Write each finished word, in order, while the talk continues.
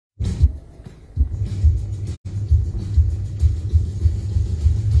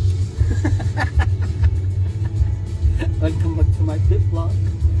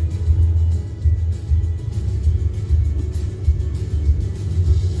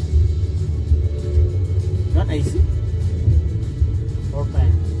I see. Okay.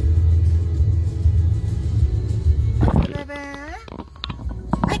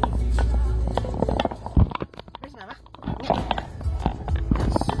 Where's Mama?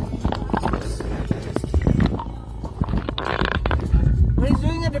 What he's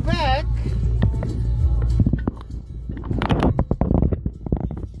doing at the back?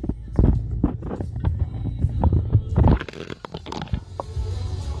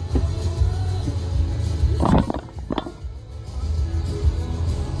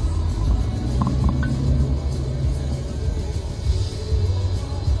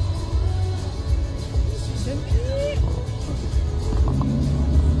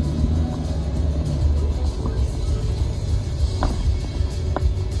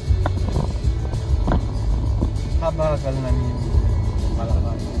 Bakal namin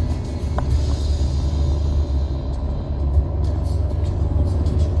malakay.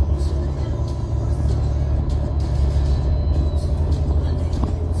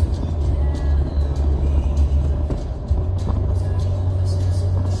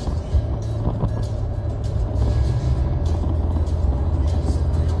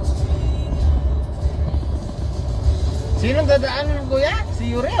 Sinong dadaan ng kuya? Si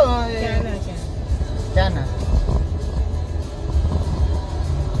Yuri o? Tiana.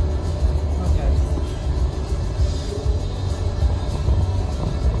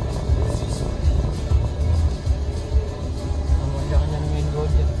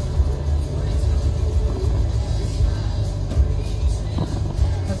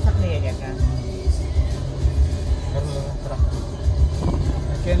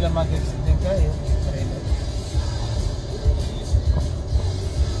 Kaya lang mag-extend kayo.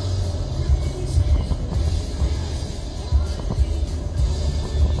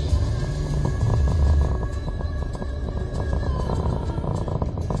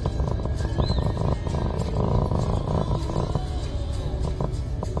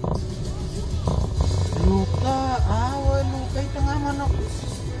 Luka, luka ito nga manok.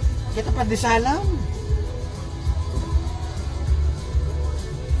 Kita pa di salam.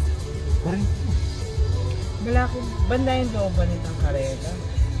 Wala ko banda yung looban nitang karela.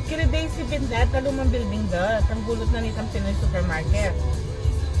 Kiniday si Binda, talumang building da. Tanggulot na nitang Pinoy supermarket.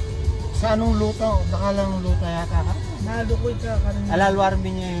 Sa anong luta? Nakalang luta yata ka? Nalukoy ka karon. Alalwarmi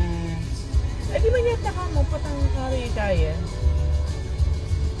niya Ay di ba yata ka mo patang kari kaya?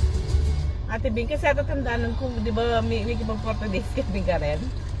 Ate Bing, kasi tatandaan ko, di ba may kibang 4 days ka Bing ka rin?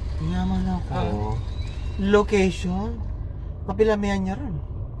 Yaman ako. Location? Kapilamihan niya rin.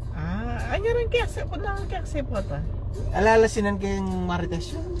 Ano rin kaya sa punang kaya sa pota? Alalasinan kayong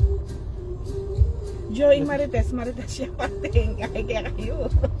Marites yun? Joy Marites siya pating kaya kayo.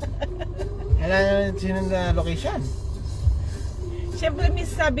 Alalasinan na location? Siyempre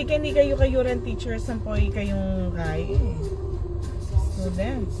miss sabi kayo hindi kayo rin teachers ang po kayong kaya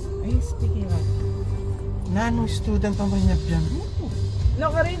students. Ay speaking of nanong student pa ba niya dyan?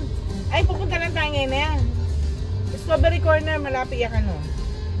 No ka rin. Ay pupunta lang tayo ngayon na yan. Strawberry Corner malapit ya ka no.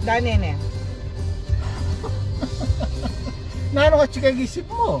 Dane na. Nano ka chikagisip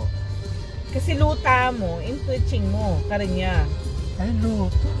mo? Kasi luta mo, in-twitching mo, karinya. Ay,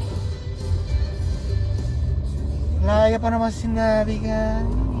 luta. Laya pa naman sinabi ka.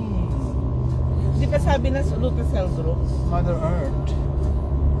 Di pa sabi na luta cell group? Mother Earth.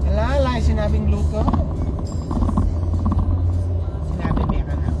 Alala, sinabing luta. Sinabi mo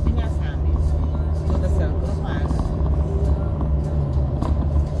ka na. Hindi nga sa amin. Luta cell group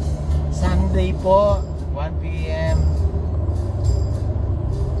Sunday po, 1 p.m.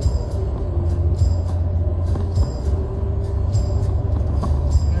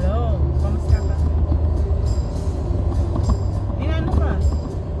 Hello, kamusta ka? Inano ka?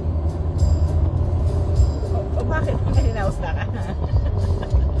 O bakit? Hinaus na ka?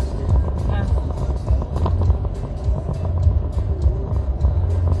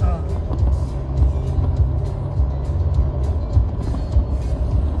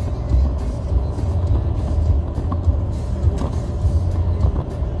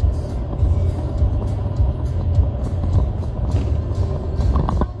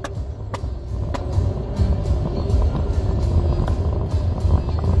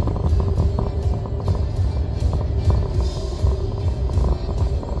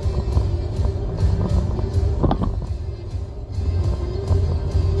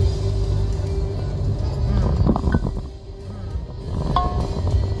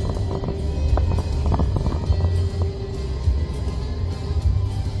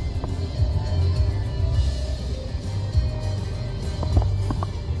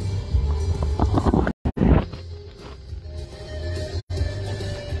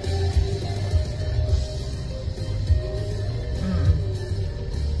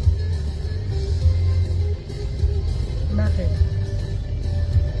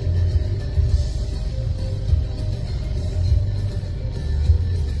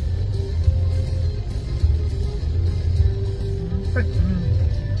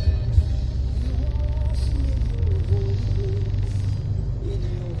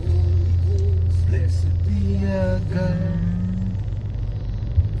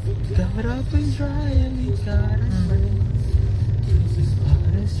 Got up and dry and we got it right.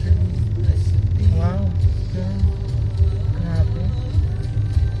 Wow. Grabe.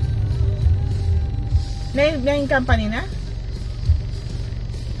 Na yung company na?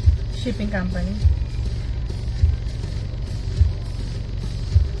 Shipping company?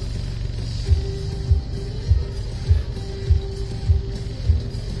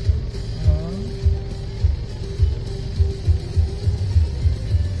 Oh.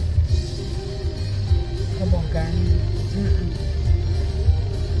 Kabonggan.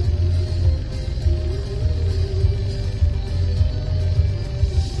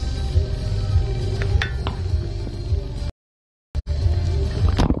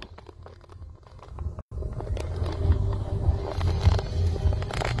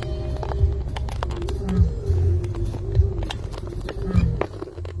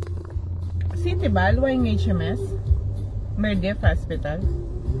 City ba? Luwang HMS? Merdef Hospital?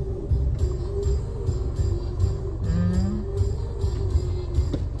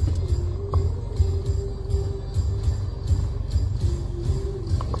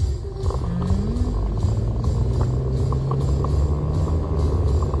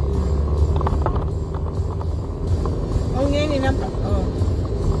 Oh, ngayon inampak. Oh.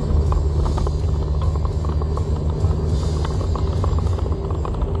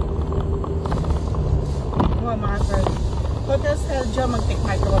 Hotel Sergio, mag-take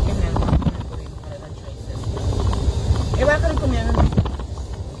micro-walk in yan. Ewa ka rin kumiyanan.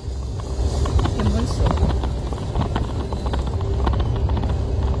 Yung bunso.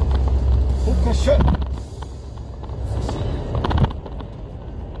 Okasyon!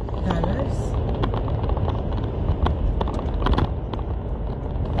 Dollars.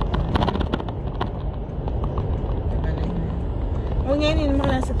 O ngayon, yun mo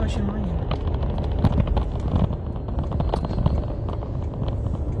lang sa portion mo yan.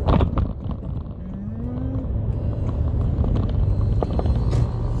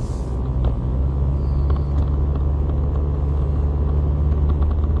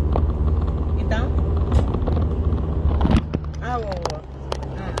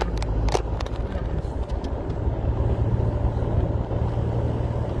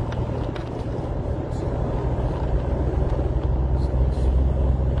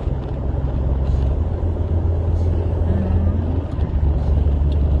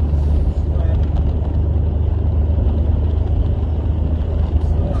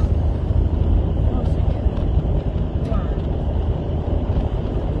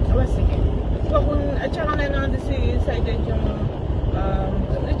 At saka nanonood si excited yung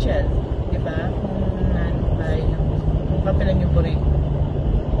Rachel, di ba? Kung nanbay, kung kapilan yung buri.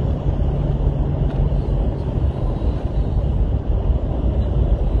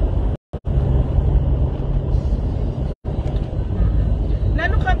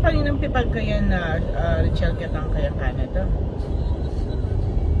 Nanong company ng pipag kaya na Rachel Katang kaya Canada?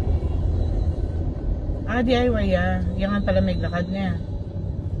 DIY ya. Yan nga pala may lakad niya.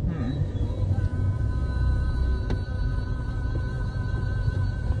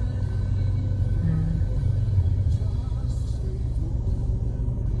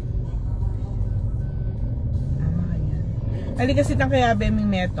 Ali kasi tang kaya beming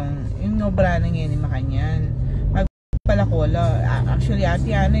metong yung nobra na ngayon ni makanyan magpalakola. Actually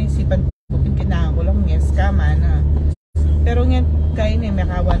ati ano isipan kupin kinahang ko lang yes ka mana. Pero ngayon kaya na may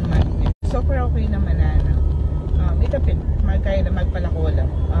ka 1 month. So far okay naman na. Itapin magkaya na magpalakola.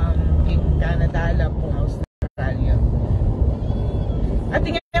 In Canada la po Australia. At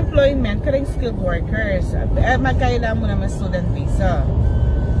yung employment karang skilled workers. Magkaya lang mo naman student visa.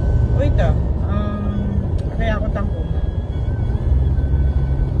 O ito kaya ako tangko.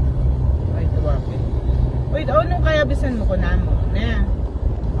 Wait, nung kaya bisan mo ko na mo, na.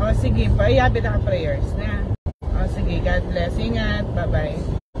 O, sige, paiyabi na ka prayers, na. O, sige, God bless. Ingat, bye-bye.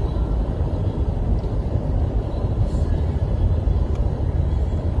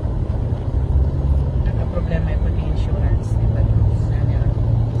 Nagka-problema yung pag-insurance, diba?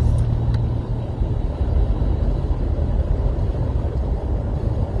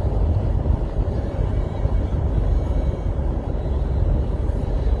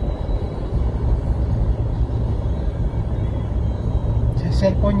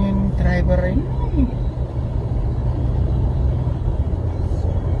 Cellphone yung driver rin.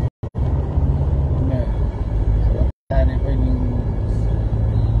 Sana ko yung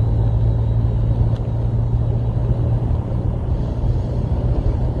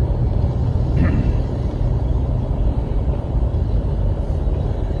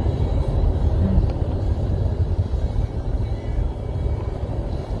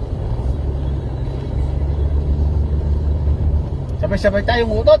Sabay-sabay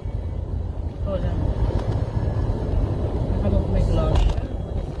tayong utot. Oo lang. Nakalog may gloss.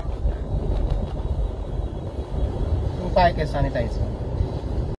 Kung tayo kayo sanitizer.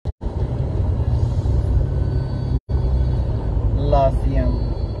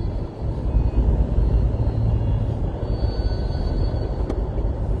 Lithium.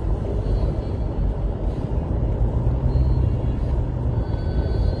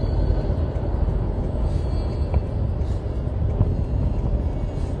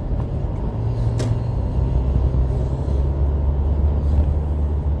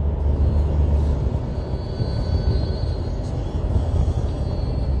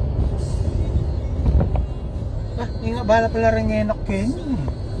 Bala pala rin ngayon ako kayo.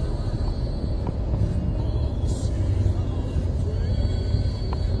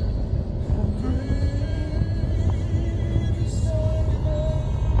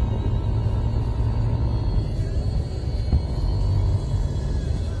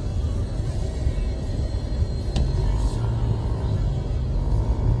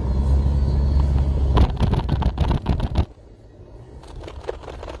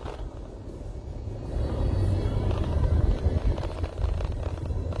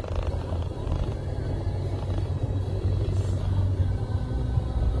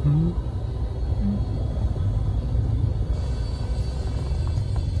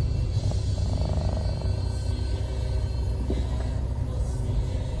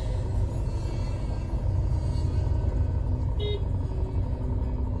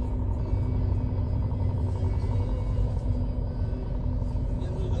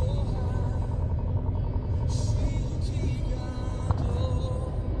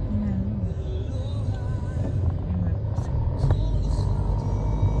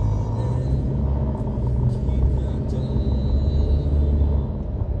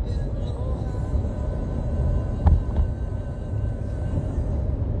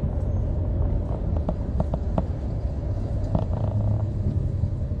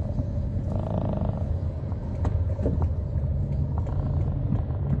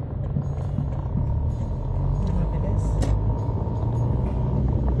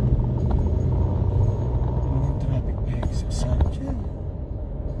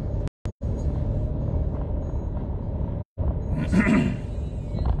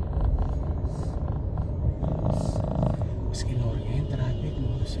 Mas kinori yung traffic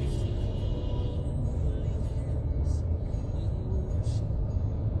mo kasi.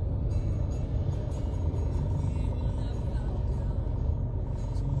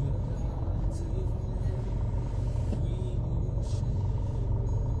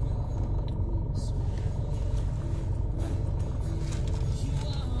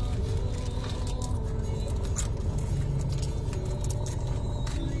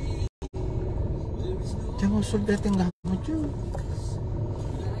 Jangan sudah tinggal maju.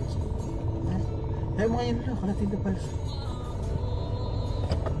 Ayo main dulu kalau tidak balas.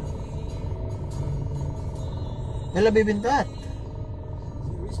 Nalabi bintat.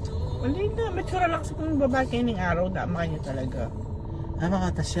 Hindi na, matura lang sa kung babae kayo ng araw, dama niya talaga.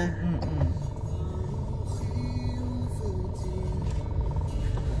 Makata siya.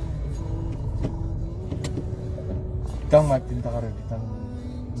 Itang magtinta ka rin, itang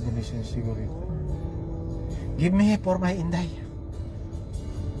Indonesian siguro ito. Give me for my Inday.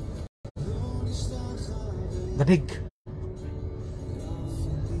 Gadig.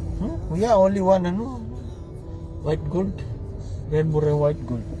 Yeah, only one white gold. Rainbow and white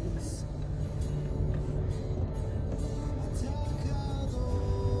gold.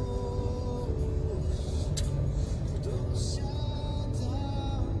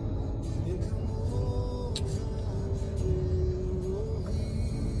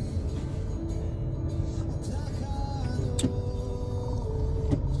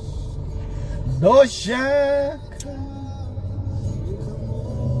 Dosha.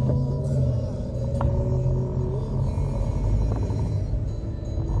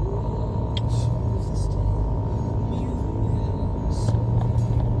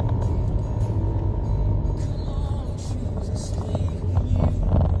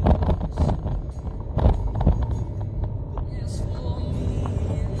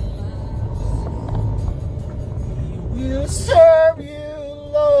 We'll serve you,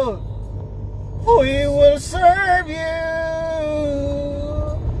 Lord. We will serve you,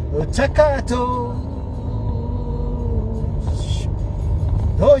 Takato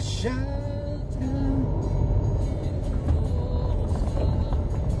Dosha.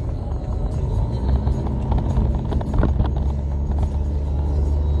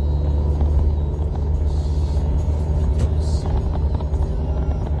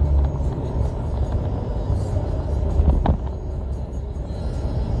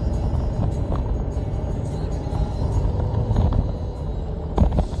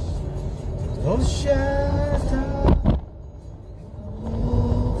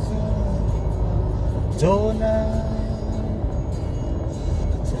 zona.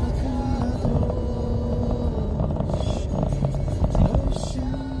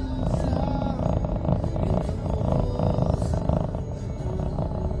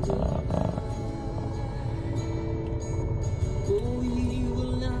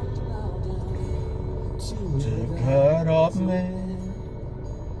 Take care of me.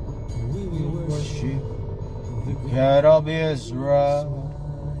 We worship the God of Israel.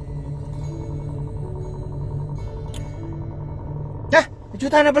 Ah!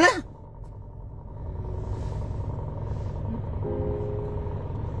 Najuta na pala!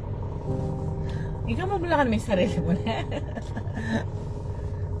 Ikaw mabulakan may sarili mo na.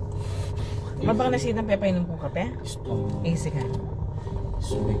 Mabaka nasitang Pepa inom kong kape? Easy ka.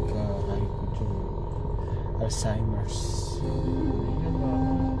 Sulit ka kahit ko dyan. Alzheimer's.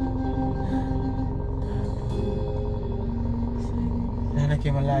 Nana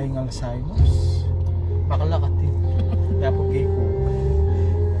kayo malayang Alzheimer's. Makalakat din. Dapat gay ko.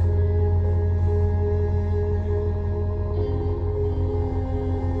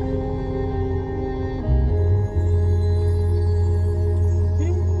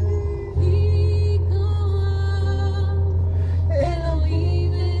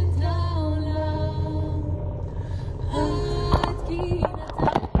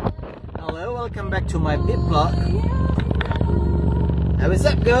 Hello, welcome back to my bit vlog. How is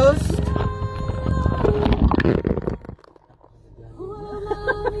up, ghost?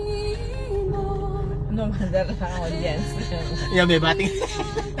 No, madara sa audience. Yeah, may bating.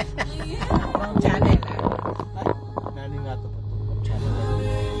 Ang channel. Nani nga to pa channel.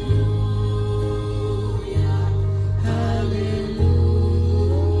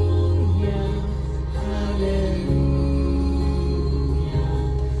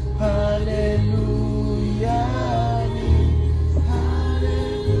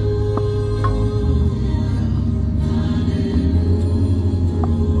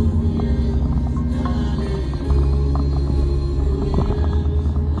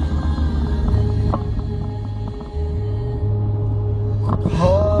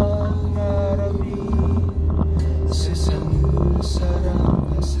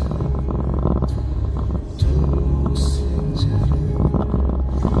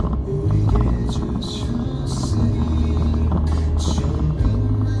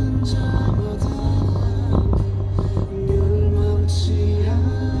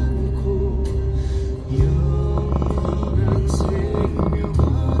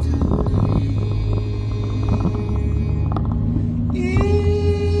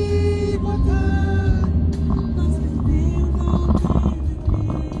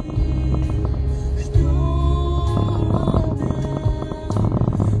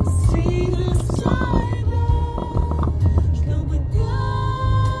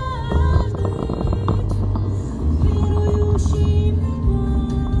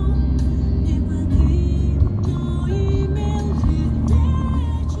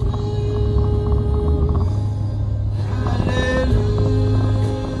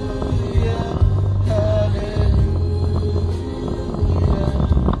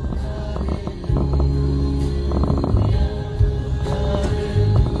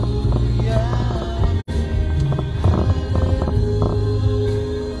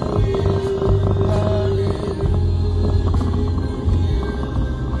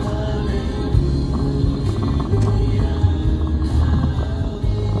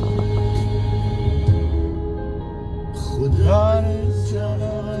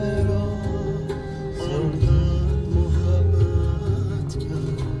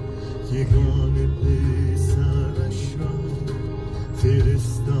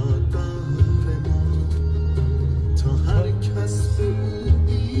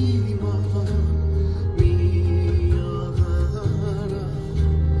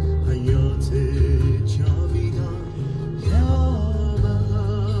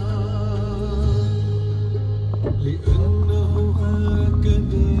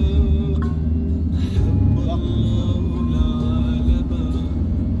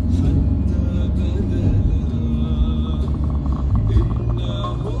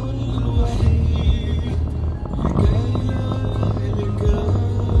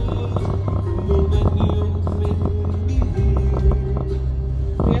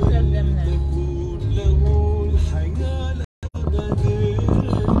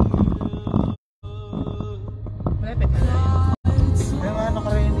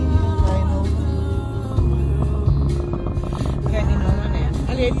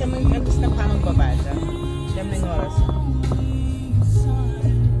 Late naman, gusto na pa magbabasa. Siyam na yung oras.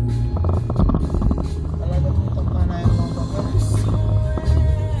 Talaga dito pa na yung mga bagas.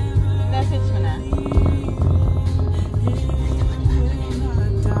 Message mo na.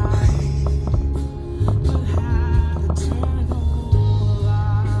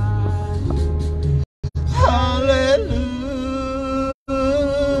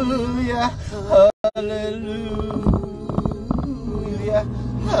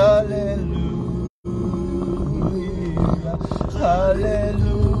 hallelujah,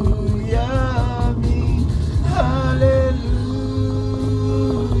 hallelujah, amen, hallelujah,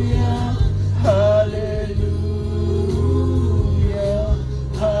 hallelujah,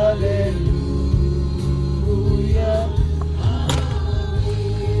 hallelujah.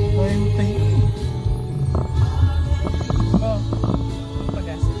 Ay, tayo. Oh,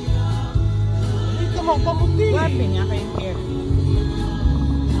 pag-asa. Hindi ka magpamuti. Wapi niya kayong care.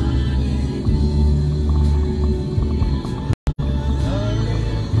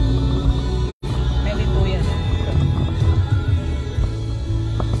 May lito yan.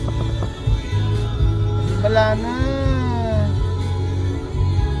 Wala na.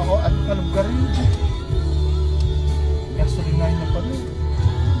 Ako at kalog ka rin. Gasolina na pa rin.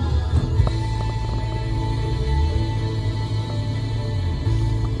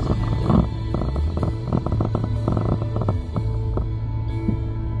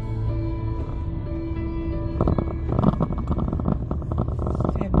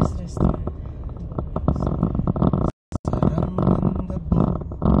 Feb's restaurant. Sarang mandabo.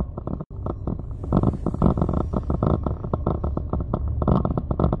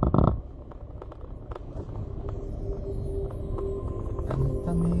 Ang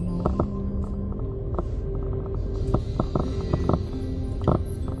tamingon.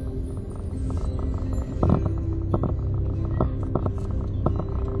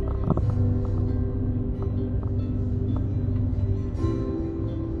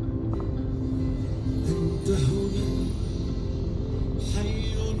 أنت هنا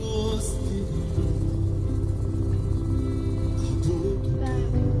حي وسطنا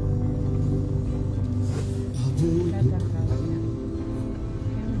أعبدك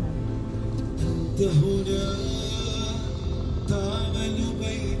أنت هنا تعمل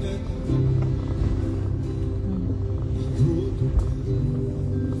بيننا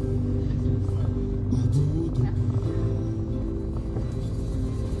أعبدك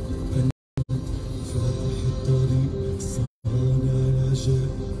فاتح الطريق صانع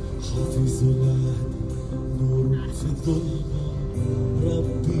العجائب حافظ العهد نور في الظلمة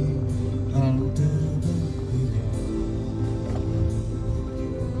ربي أنت بهنا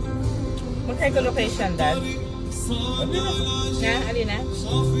Magkaya ko location, Dad? صانع العجائب Na, alina?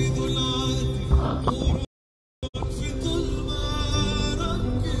 حافظ العهد نور في الظلمة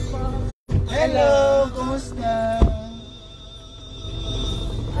ربي Hello, kumusta?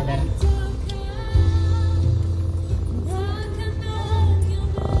 Wala.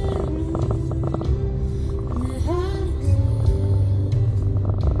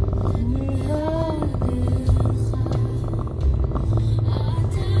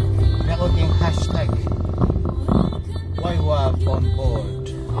 Ako yung hashtag YWAP on board.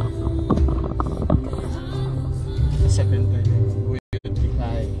 Sabihin ko yung weird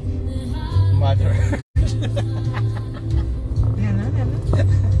kay mother.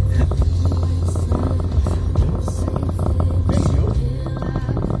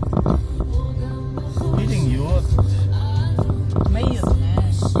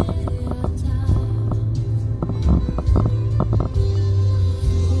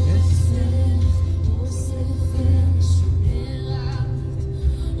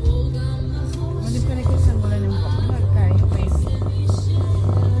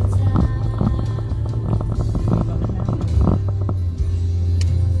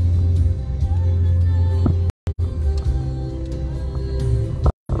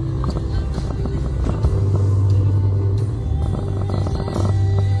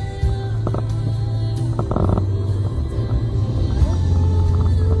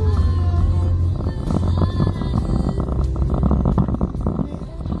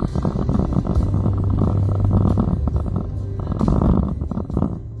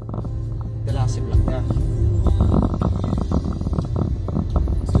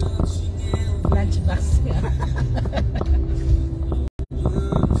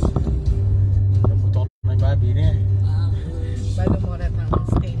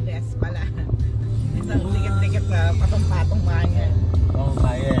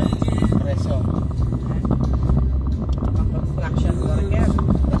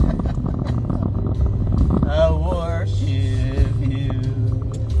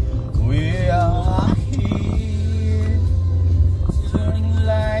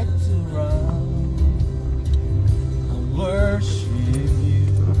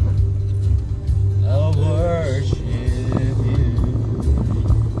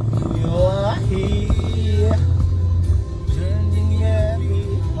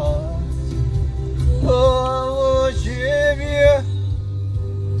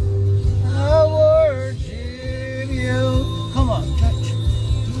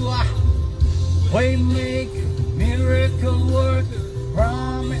 Yeshua, Waymaker, miracle worker,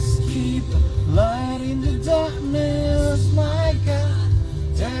 promise keeper, light in the darkness, my God,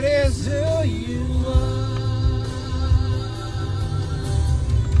 that is who you are.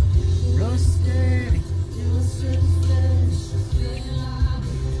 Blow steady,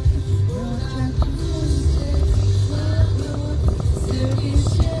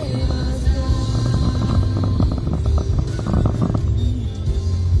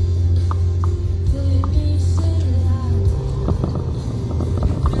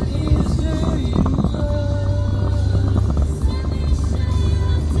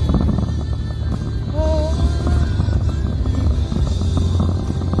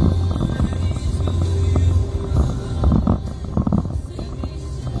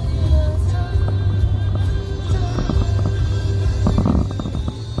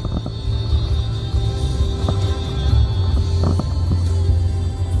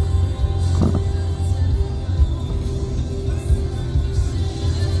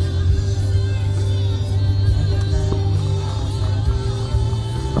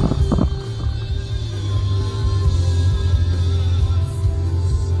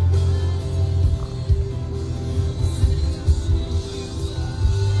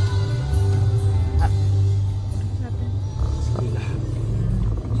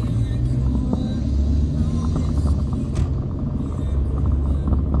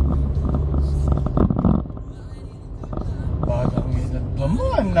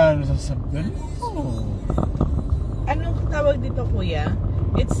 ano sasabihin mo? Anong tawag dito, kuya?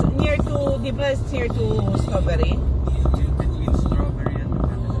 It's near to, di ba it's near to Strawberry? Between Strawberry and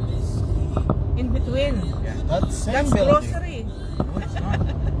In between. yeah, that's That's building. grocery. No, it's not.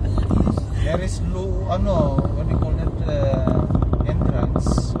 There is what do you call that,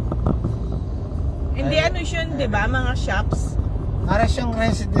 entrance. Hindi ano yun, di ba? Mga shops. Para siyang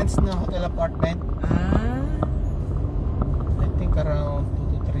residence na hotel apartment. Ah. I think around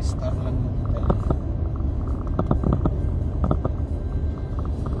 2 to 3 star lang yung hotel.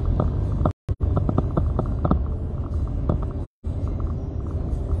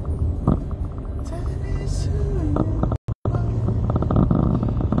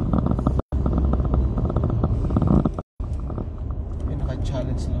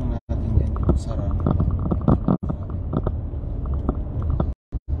 Pinaka-challenge lang natin yan yung sarap.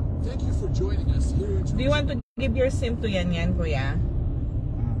 Thank you for joining us here in Do you want to give your SIM to yan, kuya?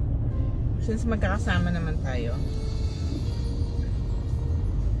 Since magkakasama naman tayo.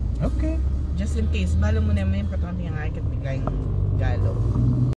 Okay. Just in case, bala mo naman yung patong yung akit bigla yung galo.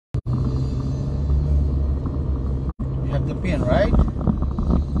 You have the pin, right?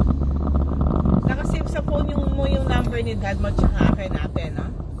 Nakasave sa phone yung number ni dad mo tsaka akin natin, no?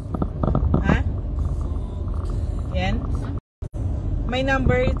 Ha? Yan? My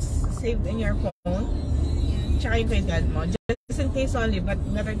number is saved in your phone. Tsaka yung kay dad mo. Just in case only, but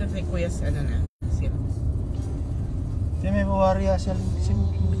better to request, ano na, SIM. Hindi may bawariya sa SIM.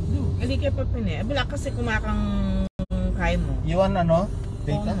 Hindi kayo pa pini. Wala kasi kumakang kaya mo. You want ano?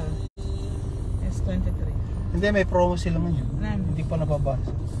 Data? S23. Hindi, may promo sila ngayon. Ano? Hindi pa nababasa.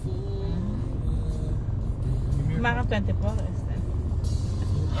 Kumakang 24.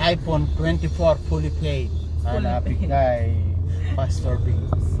 iPhone 24 fully paid. Hanapin paid. kay Pastor B.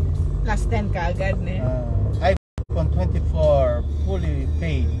 Plus 10 ka agad, ne? iPhone 24 fully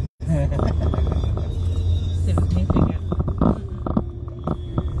paid. Significant.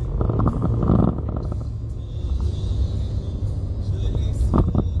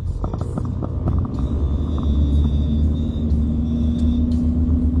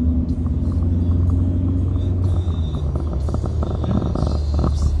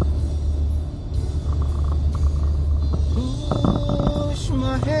 Push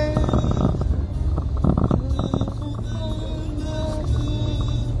my head.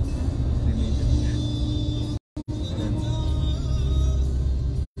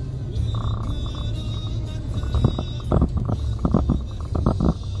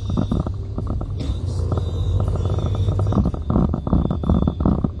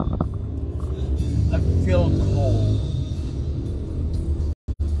 I feel cold.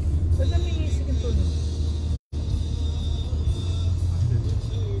 Ba't namin isip yung tulog?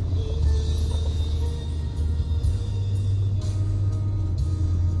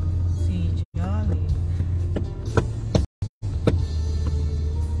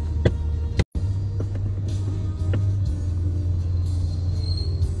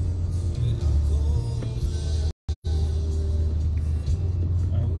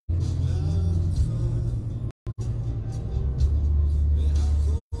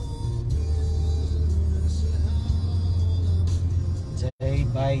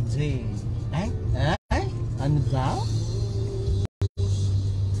 ID. Ay? Ano daw?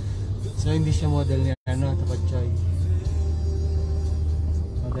 So hindi siya model niya Tapat Choy.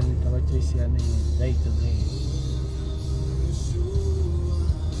 Model ni Tapat Choy si day to day.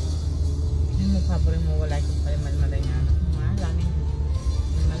 Yung mukha pa rin mo wala kung kayo malmalay niya. Malaming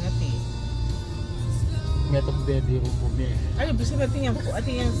malati. Metok daddy rin po niya. Ano, gusto natin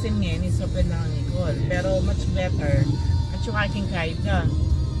yung sim niya, ni Sopred lang ang Nicole. Pero much better. At yung aking kahit ka.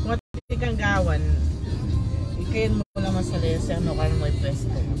 Kung ating kang gawan, ikayin mo lang masali sa ano ka may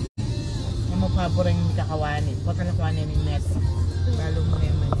pwesto. Yung mukha po rin kakawanin. Patalakuanin ni Metro. Lalo mo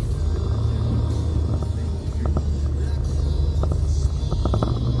naman yun.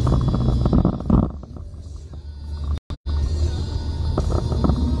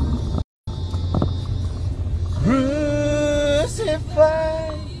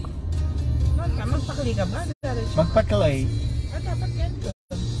 Crucify. Magpakali ka ba? Diretso. Magpaklay. Dapat yan ko.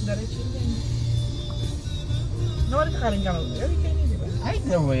 Diretso yan. Nawala ka rin ka. Gawin ka niya, di ba?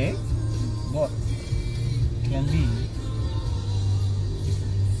 Either way, what can be.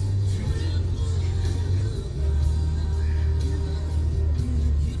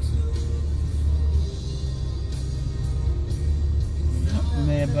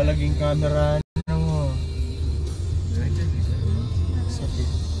 May balaging camera mo.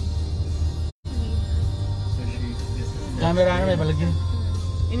 Camera na may balaging.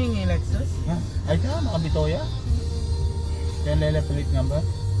 Ini nga yung Lexus? Ha? Ay ka, nakabitoya? Kaya lele plate number?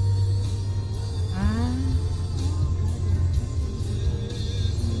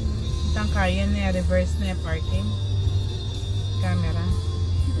 Itang kaya na reverse na parking camera.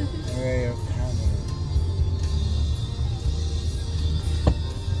 Rear camera.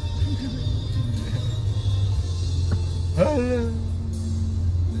 Hello.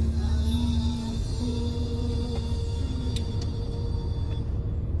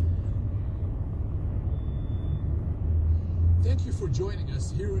 Thank you for joining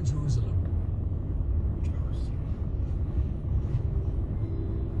us here in Jerusalem.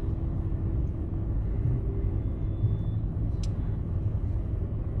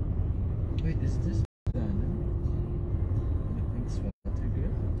 Wait, is this done? I think so.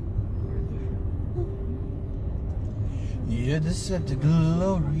 You deserve the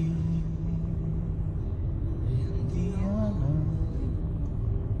glory, the honor.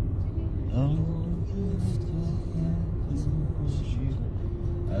 Oh,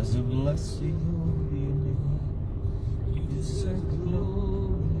 as a blessing, you deserve the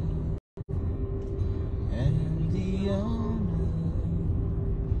glory and the honor.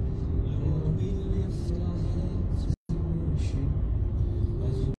 Lord, we lift our hands in worship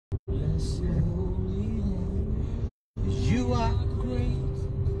as a blessing, holy name. You are great.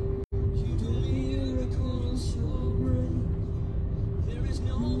 You do miracles so great. There is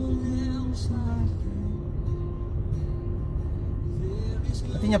no one else like you.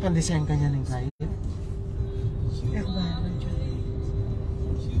 Pati niya pang-design ka niya ng kaya? Bahala dyan.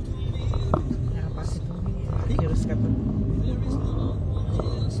 Nakapasok mo. Curious ka pa.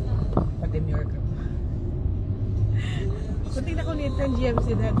 Pa-demure ka pa. Kung tingnan ko nito ang GMC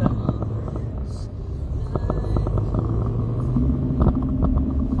na ito.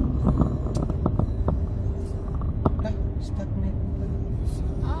 Stop na ito.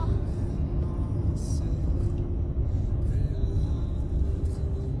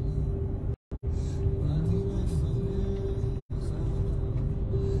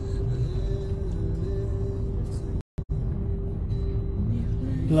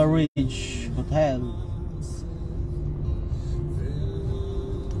 Claridge Hotel.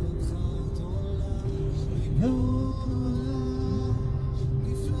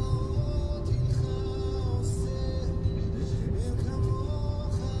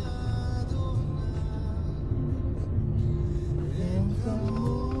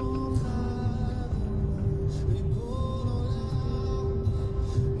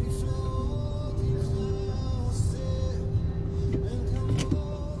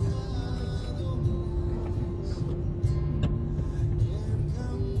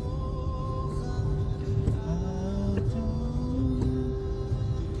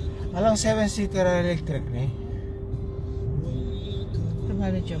 Alang 7-seater electric ni.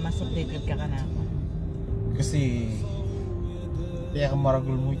 Tumalo dyan, mas updated ka na ako. Kasi kaya ka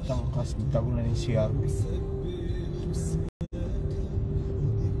maragul mo itang kas bitagul na ni CRP.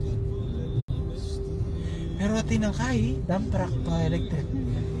 Pero ati nang kai, dump truck pa electric.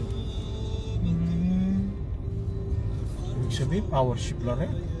 Ibig sabihin, power shift lang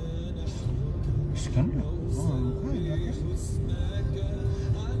rin. Iskan na. Kaya natin.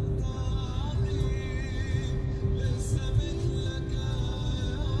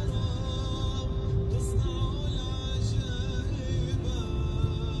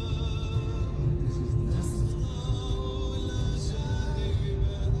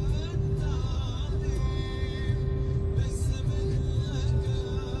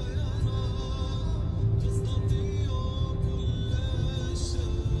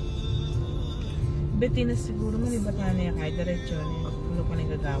 Bettina siguro man iba na niya kahit diretso niya. Ano pa nang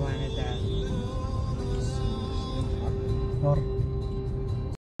gagawa na dahil. Nor.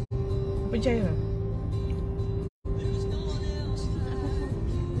 Pajero.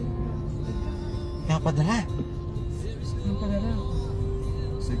 Napadala. Ano pa na?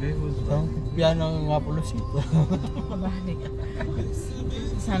 Sige, piano nga po lusito. Kabalik.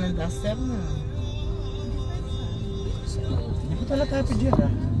 Sana duster na. Hindi ko talaga tayo dyan ha.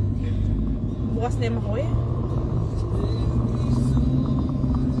 Bukas na yung makuya.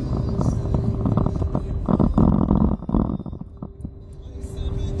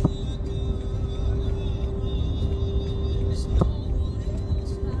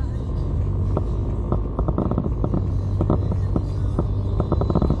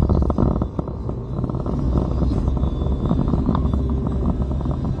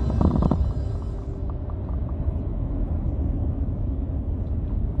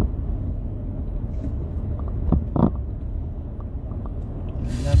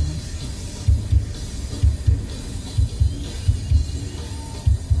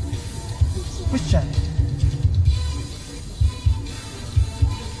 Push siya.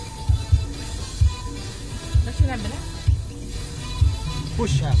 Ano sinabi na?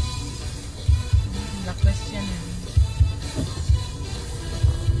 Push siya. La question eh.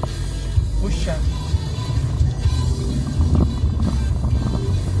 Push siya.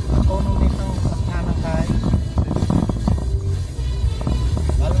 Ako nung itang kanang kain.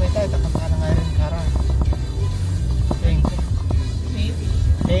 Alam mo ito, itang kanang kain kara. Pain. Pain?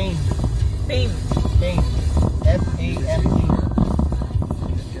 Pain. Pain. Pain. F-A-M-E.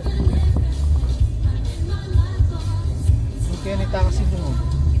 Kaya nita kasi doon.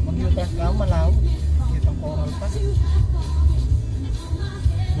 Mag-utah ka, malaw. Kitang coral pa.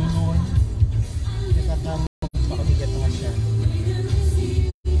 Nunuan. Kita tamo. Makabigat nga siya.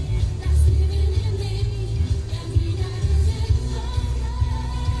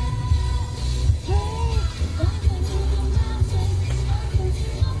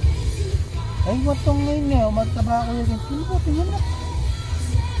 Ay, matong ngayon niya. Magtaba ko yun. Sino ko? Tingnan na.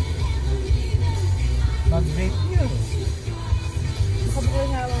 Mag-vape niyo. Makabuhay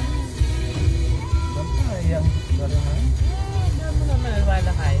nga ako. Basta, yung barangan. Ano mo naman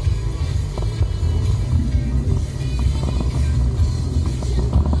alwala kayo?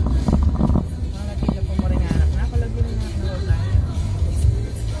 Mga natila po mo rin anak na. Kalagyan na natin na tayo.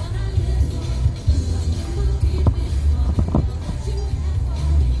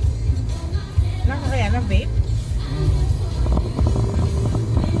 Nakakaya na vape?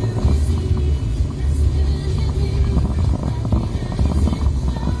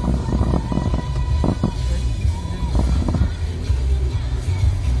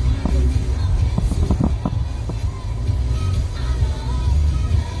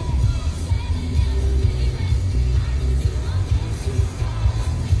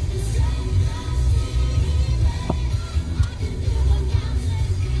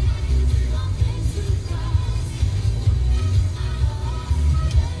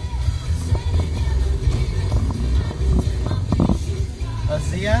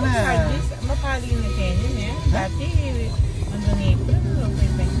 Ayan na. Mapali ni Kenyon eh. Dati, ano nito,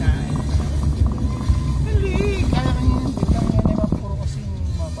 pwede-pwede. Halik! Kaya kayo yung biglang yan ay mapuro kasing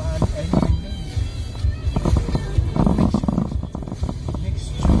mapahali. Ay,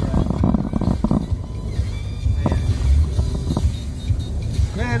 mixture. Ayan.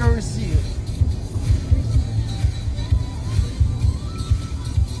 Greater seal.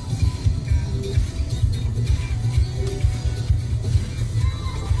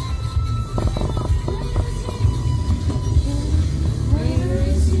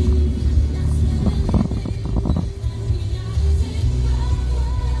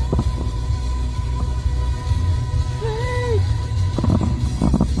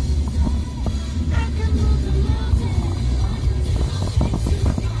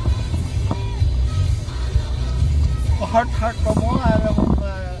 Heart pa mo, alam mo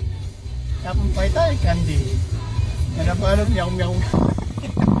ba, kapag paitay, candy. Ano ba, alam, meow meow.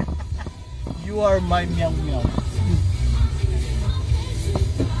 You are my meow meow.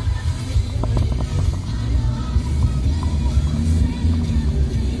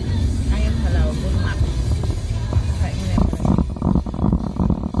 Ayun pala, bumak. Kain na pala.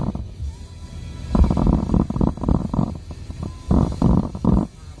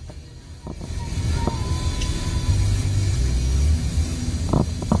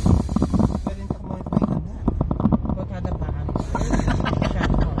 Botada pa kami.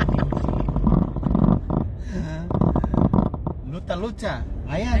 Luta-luta.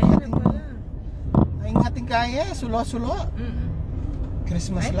 Ayan, Ayun na ating, pala. ang ating kaya, sulo-sulo.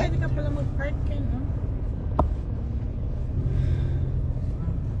 Christmas Ay, light. pwede ka pala mag-park kayo, no?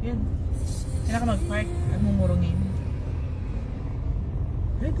 Yun. Kailan ka mag-park at mumurungin.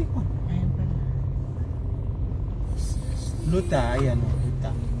 Pwede ko. Ayan pala. Luta, ayan o,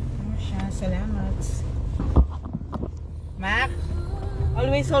 luta. Ano siya? Salamat. Mac,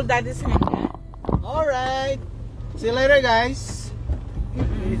 always hold daddy's hand, ha? Alright. See you later, guys.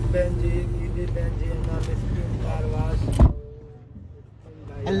 Please, Benji, give me Benji another skin car wash.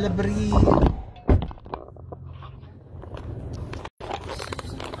 Alabril.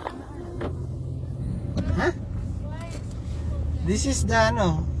 Huh? This is the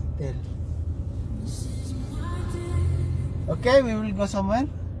ano hotel. Okay, we will go somewhere.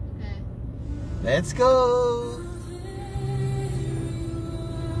 Let's go.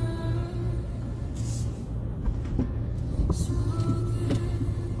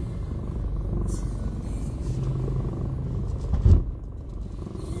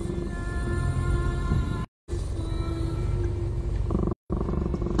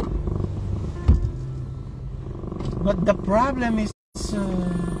 But the problem is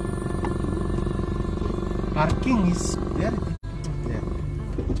parking is very difficult there.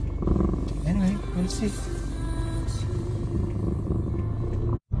 Anyway, we'll see.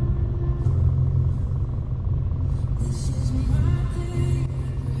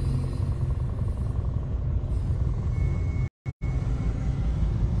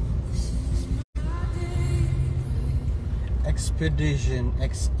 Expedition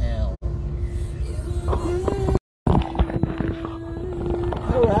XL.